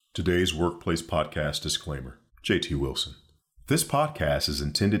Today's Workplace Podcast disclaimer. JT Wilson. This podcast is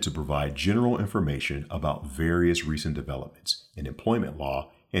intended to provide general information about various recent developments in employment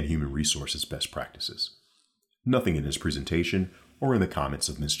law and human resources best practices. Nothing in this presentation or in the comments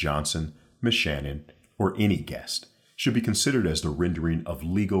of Ms. Johnson, Ms. Shannon, or any guest should be considered as the rendering of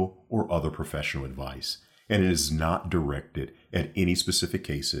legal or other professional advice, and it is not directed at any specific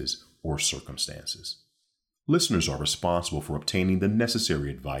cases or circumstances. Listeners are responsible for obtaining the necessary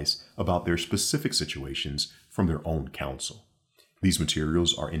advice about their specific situations from their own counsel. These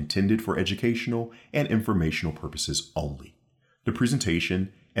materials are intended for educational and informational purposes only. The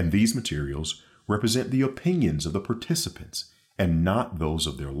presentation and these materials represent the opinions of the participants and not those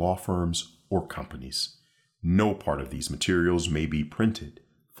of their law firms or companies. No part of these materials may be printed,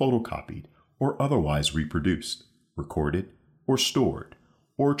 photocopied, or otherwise reproduced, recorded, or stored,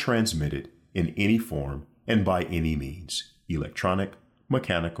 or transmitted in any form and by any means, electronic,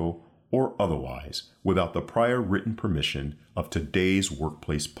 mechanical, or otherwise, without the prior written permission of today's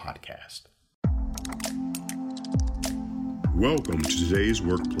Workplace Podcast. Welcome to Today's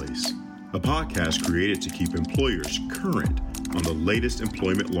Workplace, a podcast created to keep employers current on the latest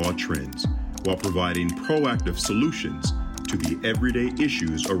employment law trends while providing proactive solutions to the everyday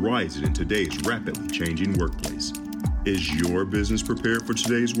issues arising in today's rapidly changing workplace. Is your business prepared for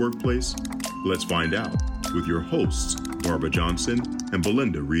today's workplace? Let's find out with your hosts, Barbara Johnson and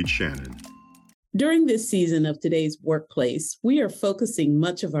Belinda Reed Shannon. During this season of Today's Workplace, we are focusing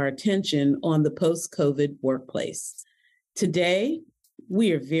much of our attention on the post-COVID workplace. Today,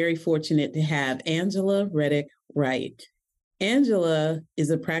 we are very fortunate to have Angela Reddick Wright. Angela is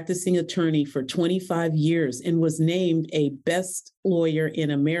a practicing attorney for 25 years and was named a Best Lawyer in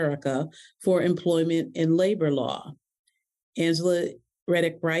America for employment and labor law. Angela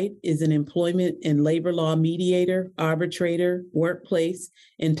Reddick Wright is an employment and labor law mediator, arbitrator, workplace,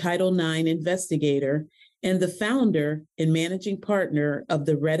 and Title IX investigator, and the founder and managing partner of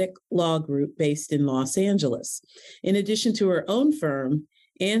the Reddick Law Group based in Los Angeles. In addition to her own firm,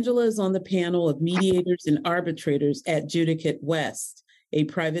 Angela is on the panel of mediators and arbitrators at Judicate West, a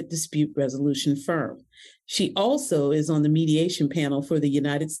private dispute resolution firm. She also is on the mediation panel for the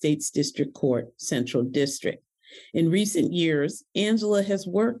United States District Court Central District. In recent years, Angela has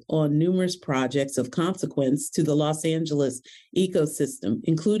worked on numerous projects of consequence to the Los Angeles ecosystem,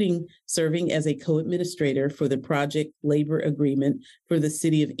 including serving as a co-administrator for the Project Labor Agreement for the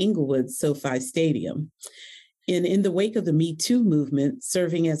City of Inglewood's SoFi Stadium. And in the wake of the Me Too movement,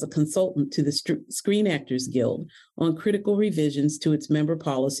 serving as a consultant to the Screen Actors Guild on critical revisions to its member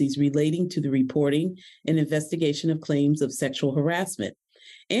policies relating to the reporting and investigation of claims of sexual harassment,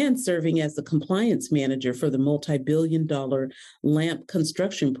 and serving as the compliance manager for the multi-billion-dollar LAMP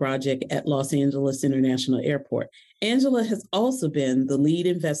construction project at Los Angeles International Airport. Angela has also been the lead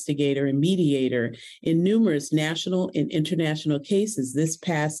investigator and mediator in numerous national and international cases this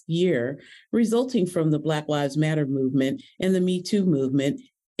past year, resulting from the Black Lives Matter movement and the Me Too movement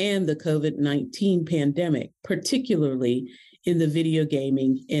and the COVID-19 pandemic, particularly in the video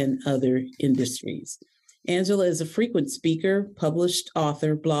gaming and other industries. Angela is a frequent speaker, published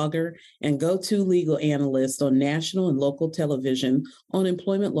author, blogger, and go-to legal analyst on national and local television on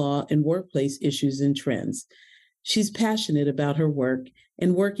employment law and workplace issues and trends. She's passionate about her work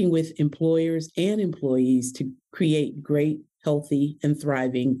and working with employers and employees to create great, healthy, and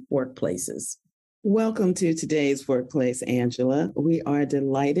thriving workplaces. Welcome to Today's Workplace, Angela. We are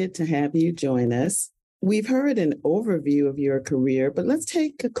delighted to have you join us. We've heard an overview of your career, but let's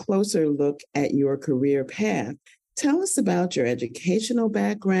take a closer look at your career path. Tell us about your educational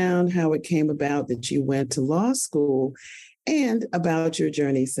background, how it came about that you went to law school, and about your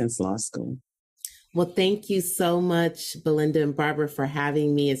journey since law school. Well, thank you so much, Belinda and Barbara, for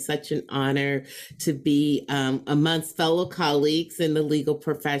having me. It's such an honor to be amongst fellow colleagues in the legal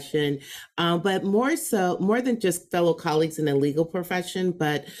profession, but more than just fellow colleagues in the legal profession,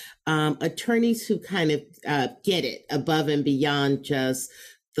 but attorneys who kind of get it above and beyond just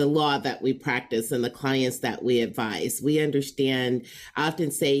the law that we practice and the clients that we advise. We understand, I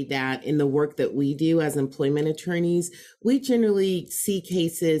often say that in the work that we do as employment attorneys, we generally see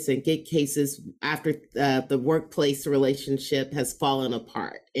cases and get cases after the workplace relationship has fallen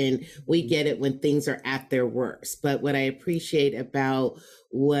apart. And we get it when things are at their worst. But what I appreciate about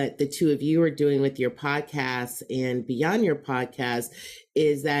what the two of you are doing with your podcast and beyond your podcast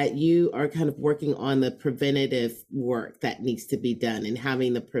is that you are kind of working on the preventative work that needs to be done and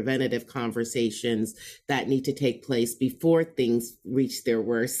having the preventative conversations that need to take place before things reach their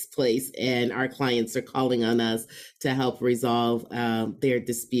worst place and our clients are calling on us to help resolve their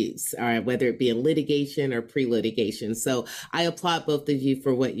disputes, whether it be in litigation or pre-litigation. So I applaud both of you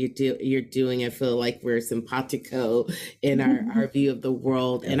for what you're doing. I feel like we're simpatico in our view of the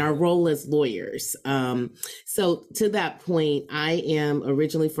world and our role as lawyers. So to that point, I am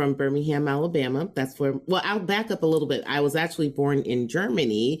originally from Birmingham, Alabama. That's where, well, I'll back up a little bit. I was actually born in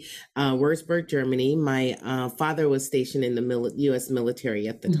Germany, Würzburg, Germany. My father was stationed in the U.S. military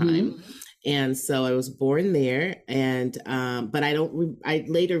at the time. And so I was born there, and but I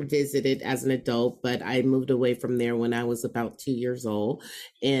later visited as an adult, but I moved away from there when I was about 2 years old,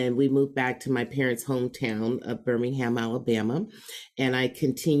 and we moved back to my parents' hometown of Birmingham, Alabama, and I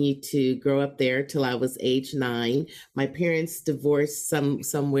continued to grow up there till I was age 9. My parents divorced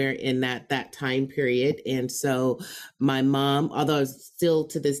somewhere in that time period, and so my mom, although I still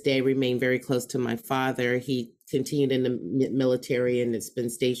to this day remain very close to my father, he continued in the military and it's been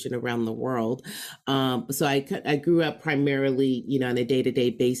stationed around the world. So I grew up primarily, on a day-to-day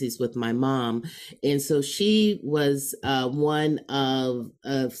basis with my mom. And so she was one of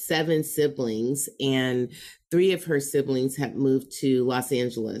 7 siblings, and 3 of her siblings had moved to Los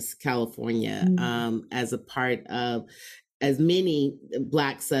Angeles, California, as a part of as many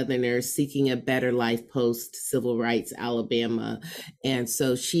Black Southerners seeking a better life post civil rights Alabama. And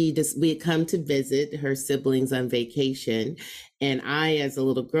so we had come to visit her siblings on vacation. And I, as a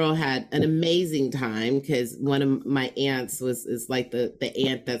little girl, had an amazing time because one of my aunts is like the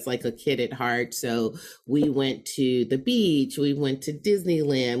aunt that's like a kid at heart. So we went to the beach, we went to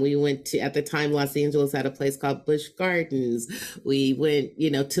Disneyland, we went to, at the time, Los Angeles had a place called Busch Gardens. We went,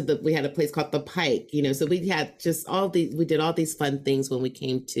 we had a place called the Pike, so we had we did all these fun things when we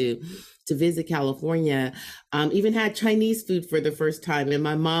came to visit California. Even had Chinese food for the first time. And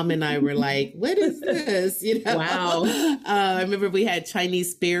my mom and I were like, what is this? Wow. I remember we had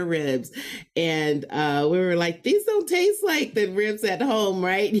Chinese spare ribs and we were like, these don't taste like the ribs at home,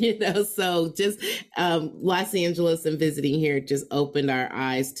 right? So just Los Angeles and visiting here just opened our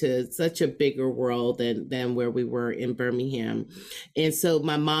eyes to such a bigger world than where we were in Birmingham. And so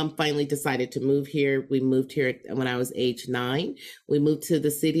my mom finally decided to move here. We moved here when I was age 9. We moved to the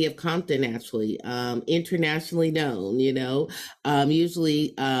city of Compton, actually, internationally known,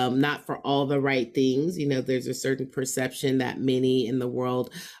 usually not for all the right things. There's a certain perception that many in the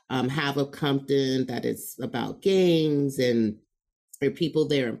world have of Compton, that it's about gangs and there are people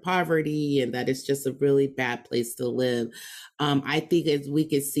there in poverty and that it's just a really bad place to live. I think as we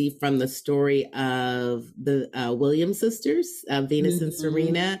could see from the story of the Williams sisters, Venus and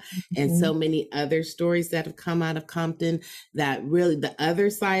Serena, and so many other stories that have come out of Compton, that really the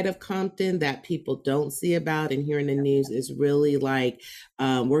other side of Compton that people don't see about and hear in the news is really like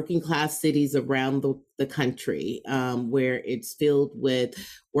working class cities around the country, where it's filled with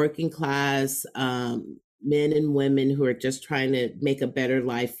working class men and women who are just trying to make a better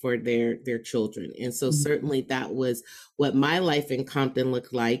life for their children. And so certainly that was what my life in Compton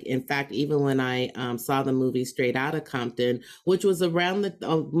looked like. In fact, even when I saw the movie Straight Outta Compton, which was around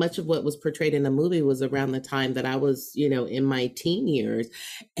much of what was portrayed in the movie was around the time that I was, in my teen years.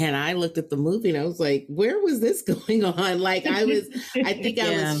 And I looked at the movie and I was like, where was this going on? Like I think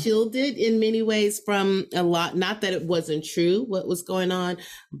I was shielded in many ways from a lot, not that it wasn't true what was going on,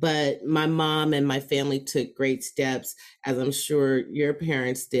 but my mom and my family took great steps, as I'm sure your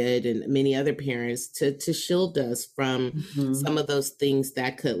parents did and many other parents, to shield us from some of those things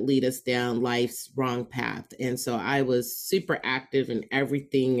that could lead us down life's wrong path. And so I was super active in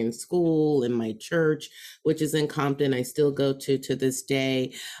everything, in school, in my church, which is in Compton. I still go to this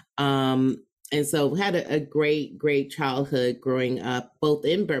day. And so had a great, great childhood growing up, both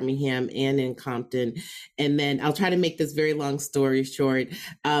in Birmingham and in Compton. And then I'll try to make this very long story short.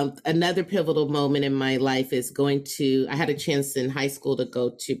 Another pivotal moment in my life is I had a chance in high school to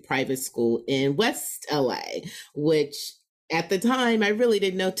go to private school in West LA, which at the time, I really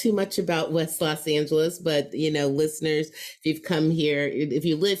didn't know too much about West Los Angeles, but, listeners, if you've come here, if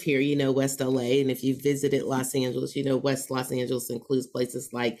you live here, West LA. And if you've visited Los Angeles, West Los Angeles includes places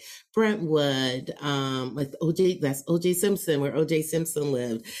like Brentwood, like that's O.J. Simpson, where O.J. Simpson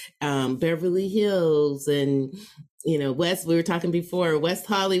lived, Beverly Hills, and West, we were talking before, West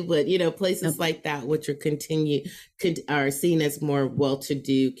Hollywood, places like that, which are seen as more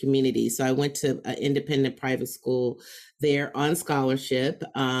well-to-do communities. So I went to an independent private school there on scholarship,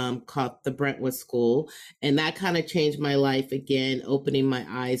 called the Brentwood School. And that kind of changed my life again, opening my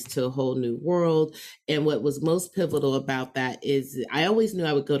eyes to a whole new world. And what was most pivotal about that is I always knew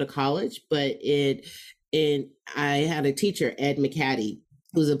I would go to college, but I had a teacher, Ed McCaddy,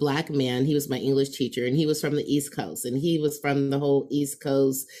 who's a Black man. He was my English teacher, and he was from the East Coast, and he was from the whole East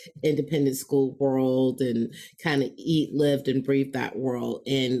Coast independent school world, and kind of lived and breathed that world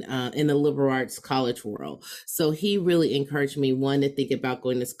in the liberal arts college world. So he really encouraged me, one, to think about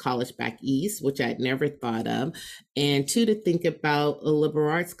going to college back east, which I'd never thought of, and two, to think about a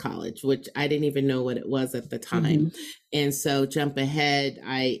liberal arts college, which I didn't even know what it was at the time. Mm-hmm. And so jump ahead,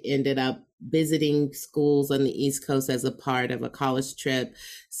 I ended up visiting schools on the East Coast as a part of a college trip,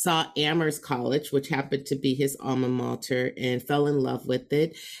 saw Amherst College, which happened to be his alma mater, and fell in love with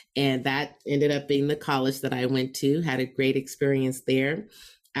it. And that ended up being the college that I went to, had a great experience there.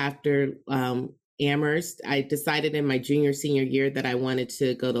 After Amherst, I decided in my senior year that I wanted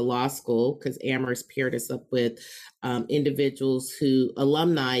to go to law school, because Amherst paired us up with individuals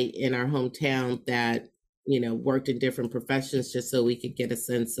alumni in our hometown that worked in different professions, just so we could get a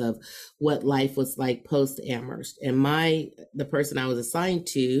sense of what life was like post Amherst. And the person I was assigned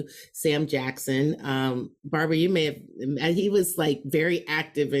to, Sam Jackson, Barbara, you may have, he was like very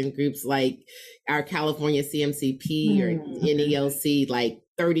active in groups like our California CMCP or NELC, like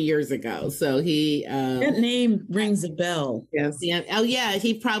 30 years ago. So that name rings a bell. Yes. Yeah. Oh yeah.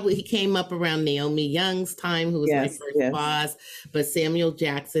 He came up around Naomi Young's time, who was my first boss, but Samuel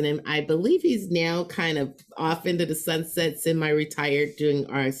Jackson. And I believe he's now kind of off into the sunset, semi-retired,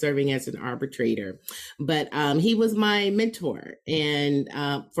 serving as an arbitrator. But he was my mentor and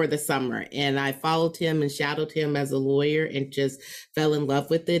for the summer. And I followed him and shadowed him as a lawyer and just fell in love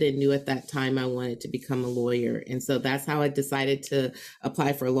with it, and knew at that time I wanted to become a lawyer. And so that's how I decided to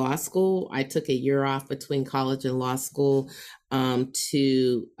apply for law school. I took a year off between college and law school to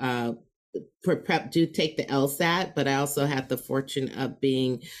take the LSAT, but I also had the fortune of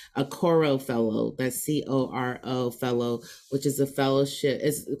being a Coro Fellow, that's CORO Fellow, which is a fellowship.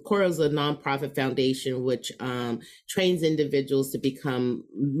 Coro is a nonprofit foundation which trains individuals to become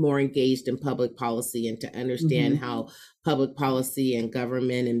more engaged in public policy and to understand how public policy and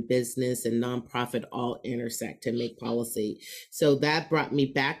government and business and nonprofit all intersect to make policy. So that brought me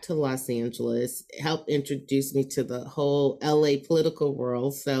back to Los Angeles, helped introduce me to the whole LA political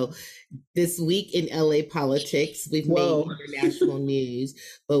world. So this week in LA politics, we've made international news,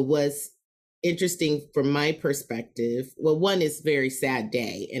 but what's interesting from my perspective, well, one is very sad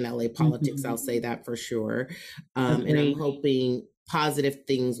day in LA politics, I'll say that for sure. And I'm hoping positive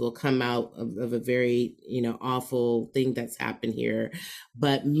things will come out of a very, awful thing that's happened here.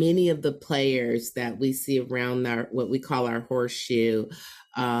 But many of the players that we see around what we call our horseshoe,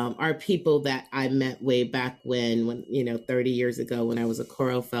 are people that I met way back when 30 years ago when I was a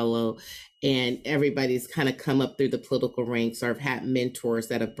Coro Fellow, and everybody's kind of come up through the political ranks or have had mentors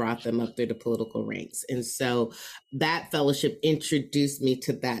that have brought them up through the political ranks. And so that fellowship introduced me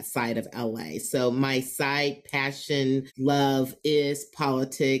to that side of LA. So my side passion, love is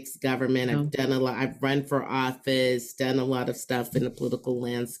politics, government. I've done a lot. I've run for office, done a lot of stuff in the political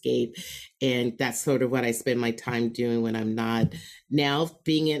landscape. And that's sort of what I spend my time doing when I'm not. Now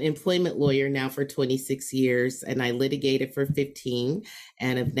being an employment lawyer now for 26 years, and I litigated for 15,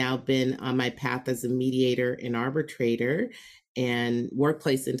 and have now been on my path as a mediator and arbitrator and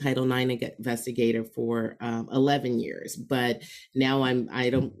workplace and Title IX investigator for 11 years. But now I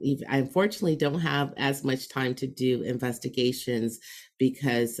unfortunately don't have as much time to do investigations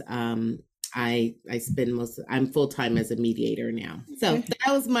because I spend I'm full-time as a mediator now. So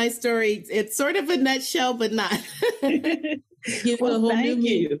that was my story. It's sort of a nutshell, but not. Gives a whole new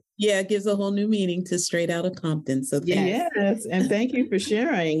meaning. Yeah, it gives a whole new meaning to Straight Outta Compton. So yes, and thank you for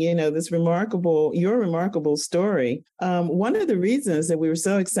sharing, this your remarkable story. One of the reasons that we were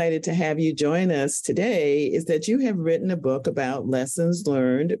so excited to have you join us today is that you have written a book about lessons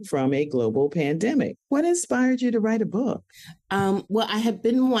learned from a global pandemic. What inspired you to write a book? Well, I have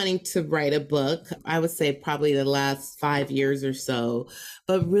been wanting to write a book, I would say probably the last 5 years or so,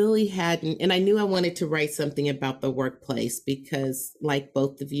 but really hadn't. And I knew I wanted to write something about the workplace because, like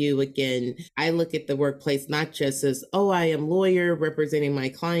both of you, again, I look at the workplace not just as, I am lawyer representing my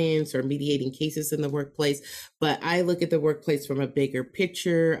clients or mediating cases in the workplace, but I look at the workplace from a bigger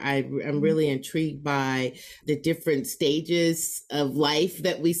picture. I'm really intrigued by the different stages of life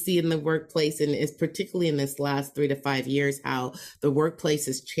that we see in the workplace. And it's particularly in this last 3 to 5 years, how the workplace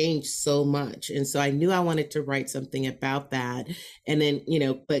has changed so much. And so I knew I wanted to write something about that. And then,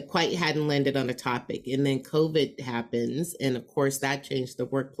 but quite hadn't landed on a topic. And then COVID happens. And of course, that changed the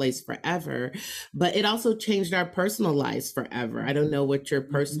work workplace forever, but it also changed our personal lives forever. I don't know what your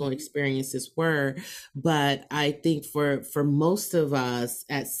personal experiences were, but I think for most of us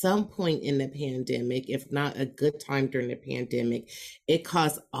at some point in the pandemic, if not a good time during the pandemic, it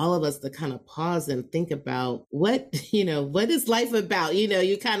caused all of us to kind of pause and think about what is life about?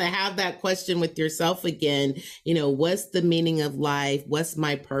 You kind of have that question with yourself again, what's the meaning of life? What's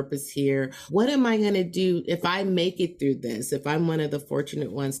my purpose here? What am I going to do if I make it through this? If I'm one of the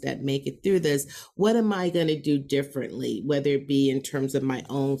fortunate ones that make it through this, what am I going to do differently? Whether it be in terms of my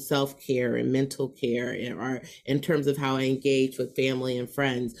own self-care and mental care, or in terms of how I engage with family and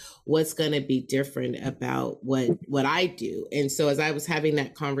friends, what's going to be different about what I do? And so as I was having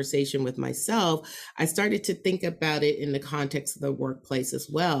that conversation with myself, I started to think about it in the context of the workplace as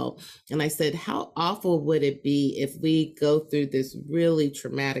well. And I said, how awful would it be if we go through this really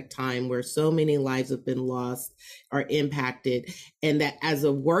traumatic time where so many lives have been lost or impacted, and that as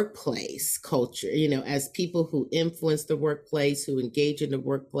a workplace culture, as people who influence the workplace, who engage in the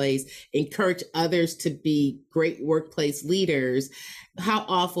workplace, encourage others to be great workplace leaders, how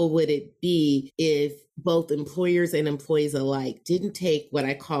awful would it be if both employers and employees alike didn't take what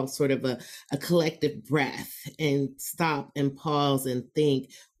I call sort of a collective breath and stop and pause and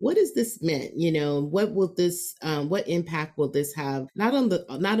think, what does this mean? What will this, what impact will this have, not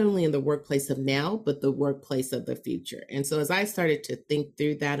only in the workplace of now, but the workplace of the future? And so as I started to think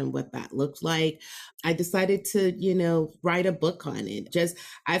through that and what that looked like, I decided to, write a book on it.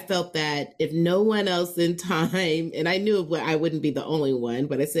 I felt that if no one else in time, and I knew I wouldn't be the only one,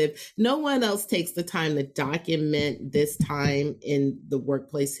 but I said, if no one else takes the time to document this time in the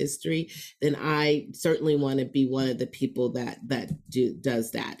workplace history, then I certainly want to be one of the people that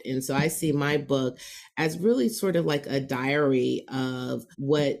does that. And so I see my book as really sort of like a diary of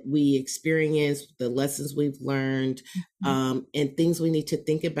what we experienced, the lessons we've learned, and things we need to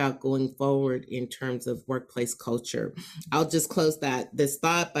think about going forward in terms of workplace culture. I'll just close this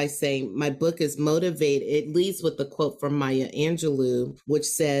thought by saying my book is motivated. It leads with a quote from Maya Angelou, which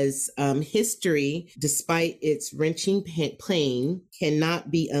says, history, despite its wrenching pain,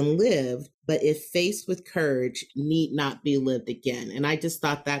 cannot be unlived, but if faced with courage, need not be lived again. And I just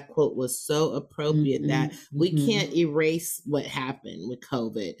thought that quote was so appropriate that we can't erase what happened with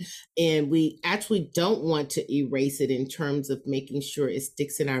COVID. And we actually don't want to erase it in terms of making sure it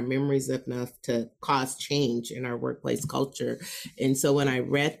sticks in our memories enough to cause change in our workplace culture. And so when I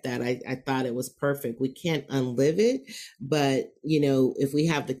read that, I thought it was perfect. We can't unlive it, but if we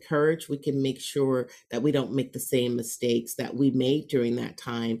have the courage, we can make sure that we don't make the same mistakes that we made during that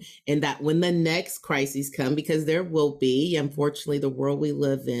time. And that when the next crises come, because there will be, unfortunately, the world we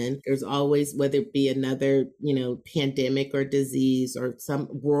live in, there's always, whether it be another, pandemic or disease or some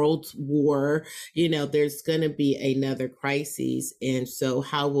world war, there's going to be another crisis. And so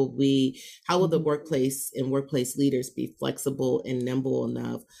how will the workplace and workplace leaders be flexible and nimble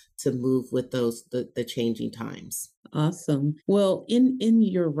enough to move with the changing times? Awesome. Well, in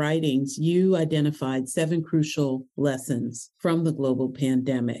your writings, you identified 7 crucial lessons from the global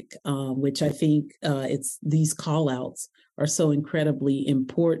pandemic, which I think it's these call outs are so incredibly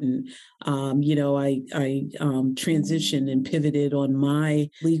important. I transitioned and pivoted on my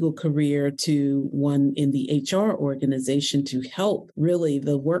legal career to one in the HR organization to help really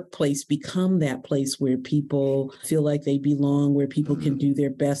the workplace become that place where people feel like they belong, where people can do their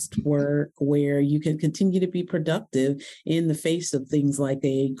best work, where you can continue to be productive in the face of things like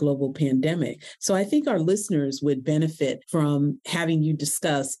a global pandemic. So I think our listeners would benefit from having you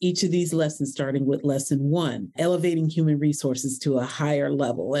discuss each of these lessons, starting with lesson 1, elevating human resources to a higher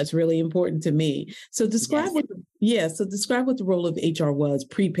level. That's really important to me. So describe what the role of HR was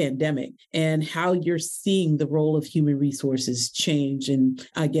pre-pandemic and how you're seeing the role of human resources change, and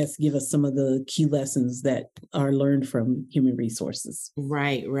I guess give us some of the key lessons that are learned from human resources.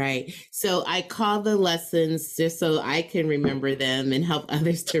 Right. So I call the lessons, just so I can remember them and help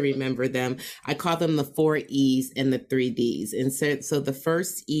others to remember them, I call them the 4 E's and the 3 D's. And so the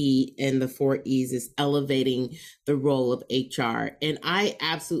first E and the 4 E's is elevating the role of HR. And I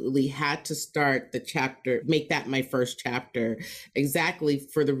absolutely had to start the chapter, make that my first chapter, exactly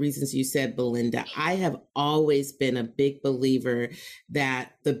for the reasons you said, Belinda. I have always been a big believer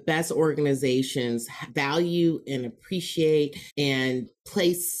that the best organizations value and appreciate and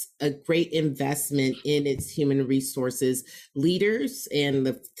place a great investment in its human resources leaders and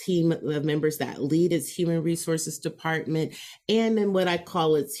the team of members that lead its human resources department. And then what I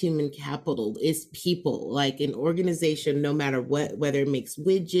call its human capital is people. Like an organization, no matter what, whether it makes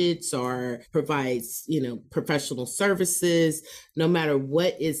widgets or provides, professional services, no matter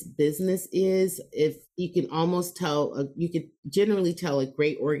what its business is, if you can almost tell, you could generally tell a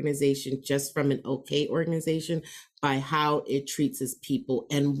great organization just from an okay organization by how it treats its people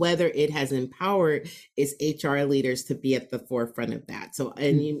and whether it has empowered its HR leaders to be at the forefront of that. So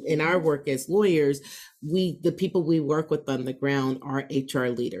in our work as lawyers, the people we work with on the ground are HR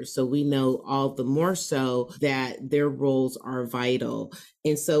leaders. So we know all the more so that their roles are vital.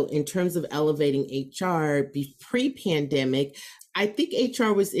 And so in terms of elevating HR pre-pandemic, I think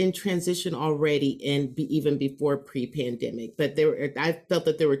HR was in transition already and even before pre-pandemic, but I felt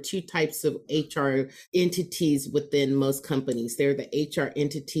that there were two types of HR entities within most companies. There are the HR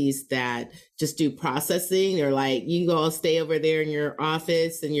entities that just do processing. They're like, you all stay over there in your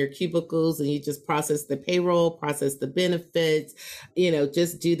office and your cubicles and you just process the payroll, process the benefits,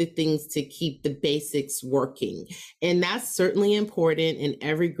 just do the things to keep the basics working. And that's certainly important. And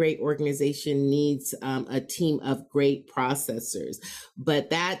every great organization needs a team of great processors. But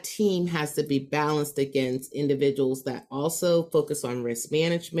that team has to be balanced against individuals that also focus on risk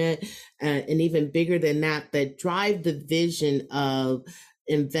management and even bigger than that drive the vision of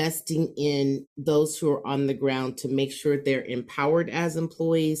investing in those who are on the ground to make sure they're empowered as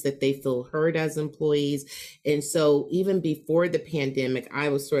employees, that they feel heard as employees. And so even before the pandemic, I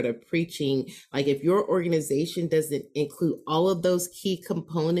was sort of preaching, like, if your organization doesn't include all of those key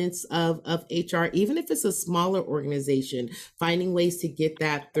components of HR, even if it's a smaller organization, finding ways to get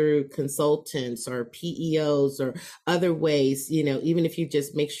that through consultants or PEOs or other ways, even if you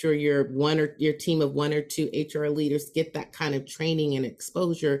just make sure your team of one or two HR leaders get that kind of training and exposure,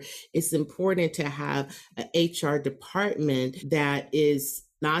 it's important to have an HR department that is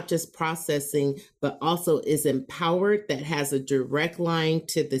not just processing, but also is empowered, that has a direct line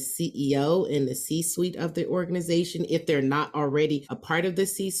to the CEO and the C-suite of the organization, if they're not already a part of the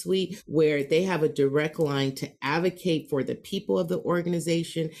C-suite, where they have a direct line to advocate for the people of the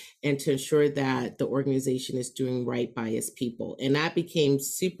organization and to ensure that the organization is doing right by its people. And that became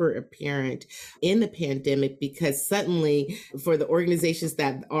super apparent in the pandemic, because suddenly for the organizations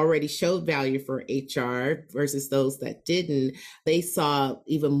that already showed value for HR versus those that didn't, they saw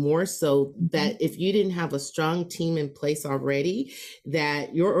even more so that if you didn't have a strong team in place already,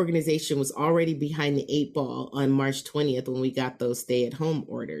 that your organization was already behind the 8 ball on March 20th when we got those stay-at-home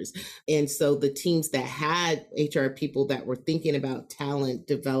orders. And so the teams that had HR people that were thinking about talent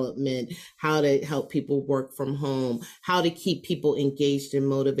development, how to help people work from home, how to keep people engaged and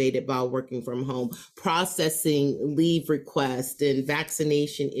motivated while working from home, processing leave requests and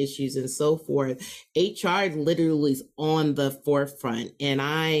vaccination issues and so forth, HR literally is on the forefront. And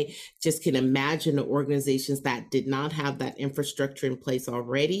I just can imagine the organizations that did not have that infrastructure in place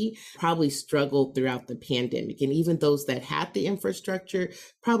already probably struggled throughout the pandemic. And even those that had the infrastructure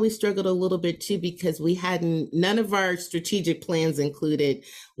probably struggled a little bit too, because none of our strategic plans included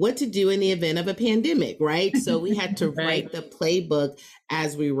what to do in the event of a pandemic, right? So we had to write the playbook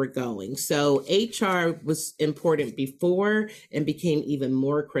as we were going. So HR was important before and became even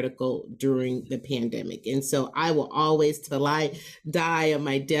more critical during the pandemic. And so I will always, till I die on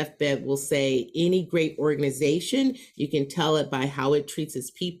my deathbed, will say any great organization, you can tell it by how it treats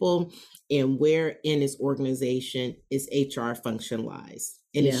its people and where in its organization its HR function lies.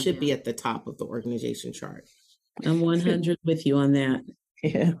 And it should be at the top of the organization chart. I'm 100 with you on that.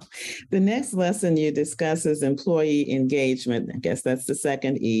 Yeah. The next lesson you discuss is employee engagement. I guess that's the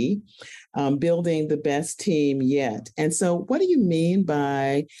second E, building the best team yet. And so what do you mean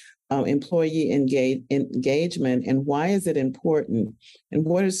by employee engagement, and why is it important? And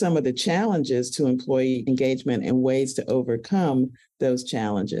what are some of the challenges to employee engagement and ways to overcome those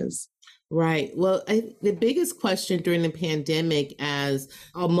challenges? Right. Well, the biggest question during the pandemic, as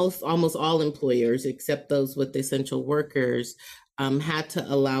almost all employers, except those with essential workers, had to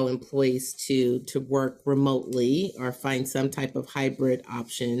allow employees to work remotely or find some type of hybrid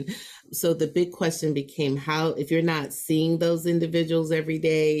option. So the big question became if you're not seeing those individuals every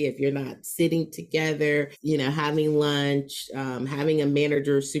day, if you're not sitting together, having lunch, having a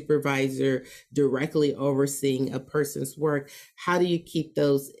manager or supervisor directly overseeing a person's work, how do you keep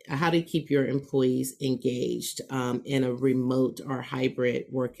your employees engaged in a remote or hybrid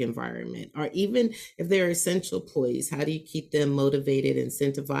work environment? Or even if they're essential employees, how do you keep them motivated,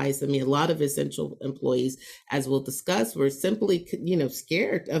 incentivized? I mean, a lot of essential employees, as we'll discuss, were simply,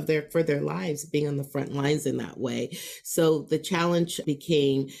 scared for for their lives being on the front lines in that way. So the challenge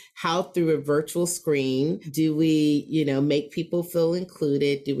became, how through a virtual screen do we, make people feel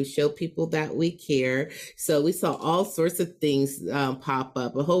included? Do we show people that we care? So we saw all sorts of things pop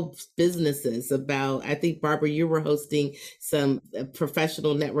up, a whole businesses about, I think, Barbara, you were hosting some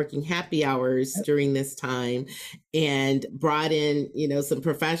professional networking happy hours during this time and brought in, some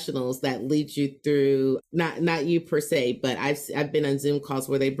professionals that lead you through, not you per se, but I've been on Zoom calls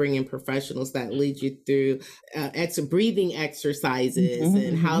where they bring in professionals that lead you through breathing exercises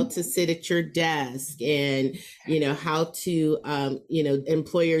and how to sit at your desk and, how to,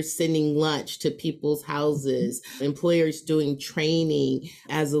 employers sending lunch to people's houses, employers doing training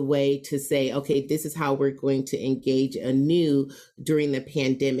as a way to say, okay, this is how we're going to engage anew during the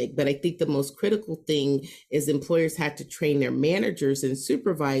pandemic. But I think the most critical thing is employers had to train their managers and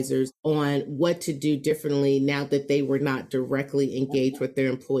supervisors on what to do differently now that they were not directly engaged with their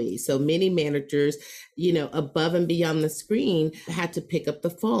employees. So many managers, above and beyond the screen, had to pick up the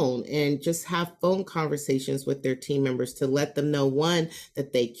phone and just have phone conversations with their team members to let them know, one,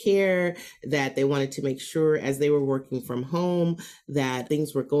 that they care, that they wanted to make sure as they were working from home that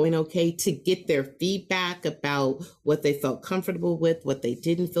things were going okay, to get their feedback about what they felt comfortable with, what they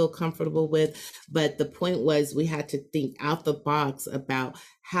didn't feel comfortable with. But the point was, we had to think out the box about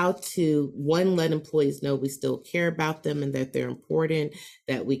how to, one, let employees know we still care about them and that they're important,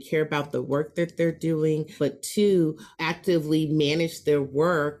 that we care about the work that they're doing, but two, actively manage their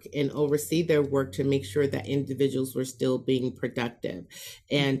work and oversee their work to make sure that individuals were still being productive.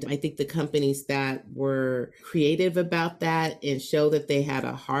 And I think the companies that were creative about that and show that they had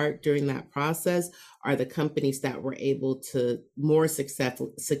a heart during that process are the companies that were able to more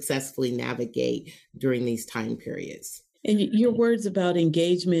successfully navigate during these time periods. And your words about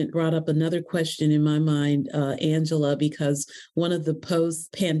engagement brought up another question in my mind, Angela, because one of the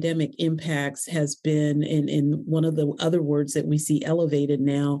post-pandemic impacts has been, and one of the other words that we see elevated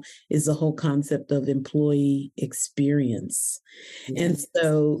now is the whole concept of employee experience. Yes. And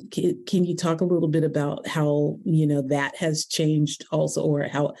so can you talk a little bit about how, that has changed also, or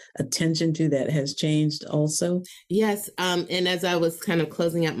how attention to that has changed also? Yes. And as I was kind of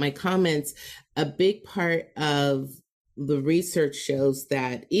closing out my comments, a big part of the research shows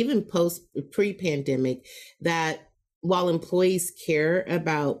that even pre-pandemic, that while employees care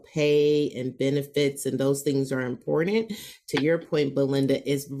about pay and benefits and those things are important, to your point, Belinda,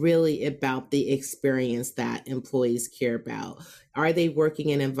 is really about the experience that employees care about. Are they working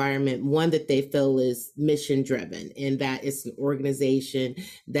in an environment, one, that they feel is mission driven, and that it's an organization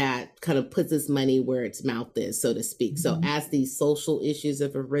that kind of puts its money where its mouth is, so to speak. So as these social issues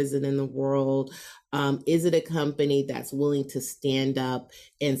have arisen in the world, is it a company that's willing to stand up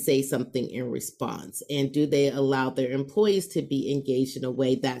and say something in response? And do they allow their employees to be engaged in a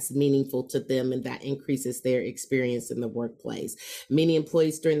way that's meaningful to them and that increases their experience in the workplace? Many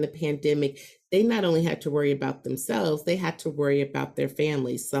employees during the pandemic, they not only had to worry about themselves, they had to worry about their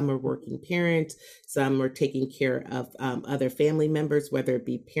families. Some are working parents, some are taking care of other family members, whether it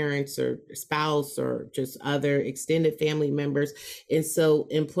be parents or spouse or just other extended family members. And so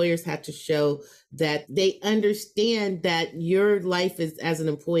employers had to show that they understand that your life is, as an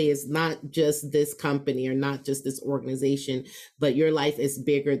employee, is not just this company or not just this organization, but your life is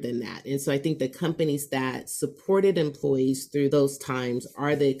bigger than that. And so I think the companies that supported employees through those times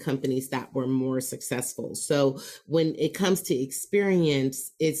are the companies that were more successful. So when it comes to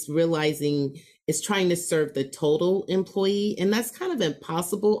experience, it's realizing it's trying to serve the total employee. And that's kind of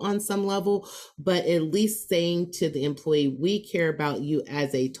impossible on some level, but at least saying to the employee, we care about you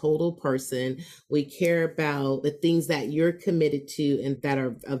as a total person. We care about the things that you're committed to and that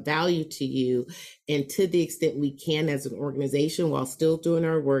are of value to you. And to the extent we can as an organization, while still doing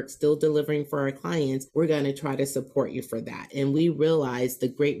our work, still delivering for our clients, we're going to try to support you for that. And we realize the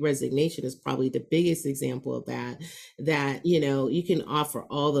Great Resignation is probably the biggest example of that, you can offer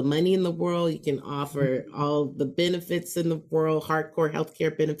all the money in the world, you can offer all the benefits in the world, hardcore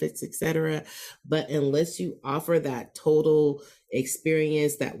healthcare benefits, et cetera. But unless you offer that total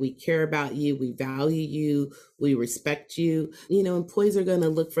experience that we care about you, we value you, we respect you, employees are going to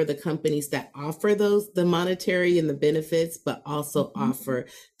look for the companies that offer the monetary and the benefits, but also offer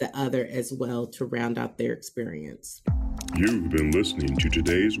the other as well to round out their experience. You've been listening to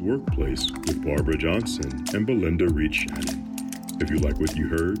Today's Workplace with Barbara Johnson and Belinda Reed-Shannon. If you like what you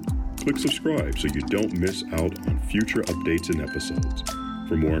heard, click subscribe so you don't miss out on future updates and episodes.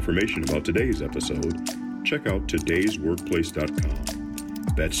 For more information about today's episode, check out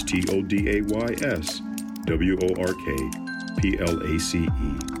todaysworkplace.com. That's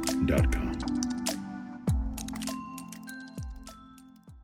TODAYSWORKPLACE.com.